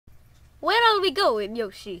Where are we going,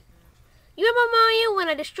 Yoshi? You remember Mario when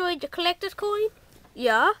I destroyed your collector's coin?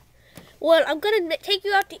 Yeah. Well, I'm gonna take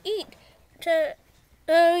you out to eat to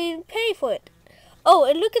pay for it. Oh,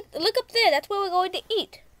 and look up there. That's where we're going to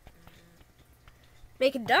eat.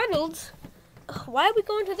 McDonald's? Why are we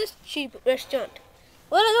going to this cheap restaurant?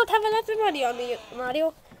 Well, I don't have a lot of money on me,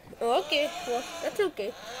 Mario. Oh, okay. Well, that's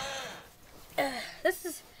okay.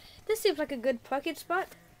 This seems like a good parking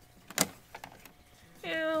spot.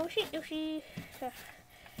 Oh, Yoshi.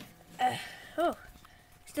 Oh,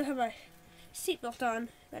 still have my seatbelt on.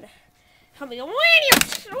 Gotta help me go.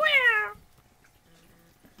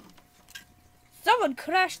 Someone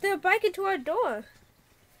crashed their bike into our door.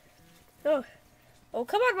 Oh,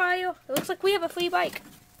 come on, Mario. It looks like we have a free bike.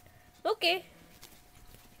 Okay.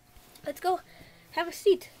 Let's go have a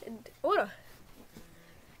seat and order.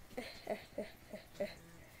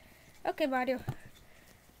 Okay, Mario.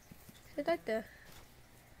 Sit right there.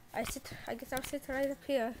 I guess I'll sit right up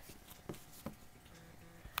here.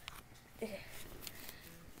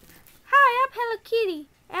 Hi, I'm Hello Kitty,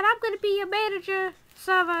 and I'm gonna be your manager,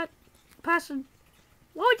 server, person.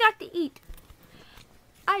 What would you like to eat?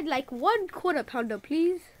 I'd like 1 quarter pounder,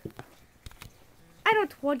 please. I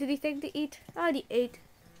don't want anything to eat. I already ate.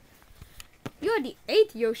 You already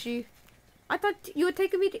ate, Yoshi. I thought you were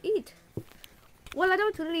taking me to eat. Well, I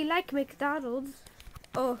don't really like McDonald's.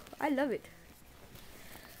 Oh, I love it.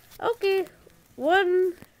 Okay,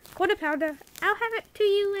 1 quarter pounder. I'll have it to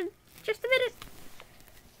you in just a minute.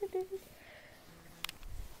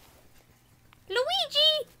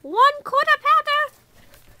 Luigi, 1 quarter pounder.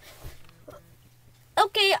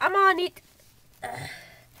 Okay, I'm on it.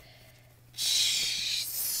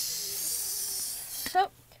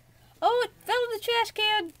 Oh, it fell in the trash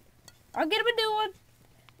can. I'll get him a new one.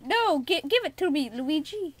 No, give it to me,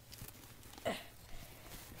 Luigi.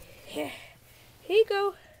 Here you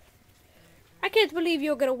go. I can't believe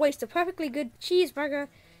you're gonna waste a perfectly good cheeseburger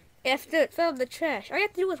after it fell in the trash. All you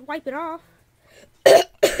have to do is wipe it off.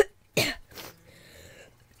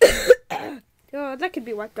 Oh, that could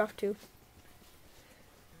be wiped off too.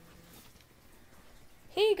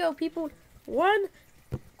 Here you go, people. 1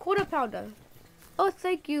 quarter pounder. Oh,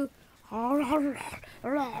 thank you. Oh,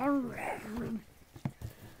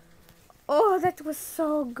 that was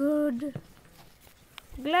so good.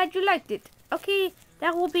 Glad you liked it. Okay,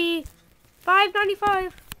 that will be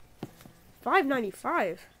 $5.95.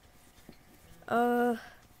 $5.95. I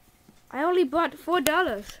only bought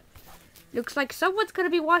 $4. Looks like someone's gonna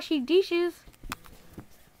be washing dishes.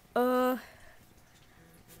 Ah!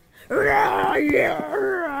 What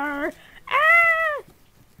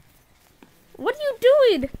are you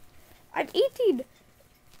doing? I'm eating.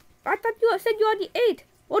 I thought you said you already ate.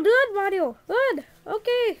 Well, good, Mario. Good.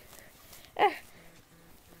 Okay.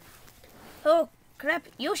 Oh, crap.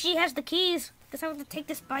 Yoshi has the keys. Guess I have to take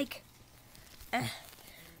this bike. I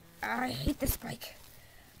hate this bike.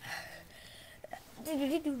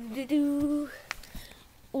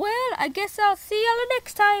 Well, I guess I'll see y'all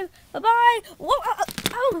next time. Bye-bye. Whoa,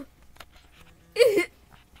 oh.